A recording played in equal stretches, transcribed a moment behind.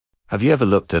Have you ever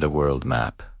looked at a world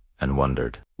map and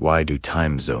wondered, why do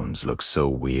time zones look so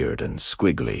weird and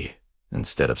squiggly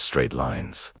instead of straight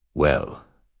lines? Well,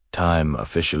 time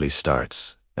officially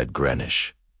starts at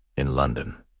Greenwich in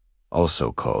London,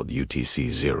 also called UTC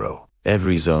 0.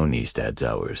 Every zone east adds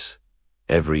hours.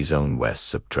 Every zone west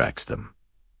subtracts them.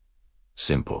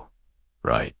 Simple,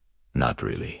 right? Not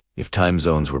really. If time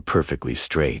zones were perfectly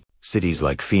straight, cities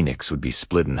like Phoenix would be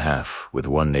split in half, with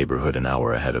one neighborhood an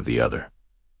hour ahead of the other.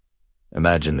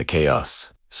 Imagine the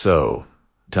chaos. So,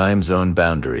 time zone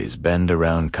boundaries bend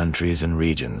around countries and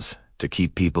regions to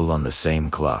keep people on the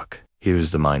same clock.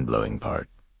 Here's the mind-blowing part.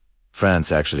 France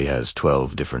actually has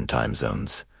 12 different time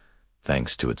zones,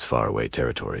 thanks to its faraway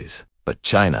territories. But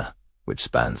China, which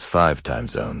spans 5 time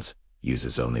zones,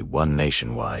 uses only one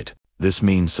nationwide. This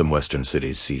means some Western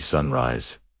cities see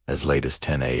sunrise as late as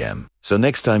 10 a.m. So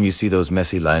next time you see those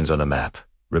messy lines on a map,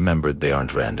 remember they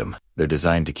aren't random. They're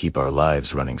designed to keep our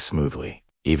lives running smoothly,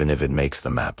 even if it makes the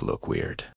map look weird.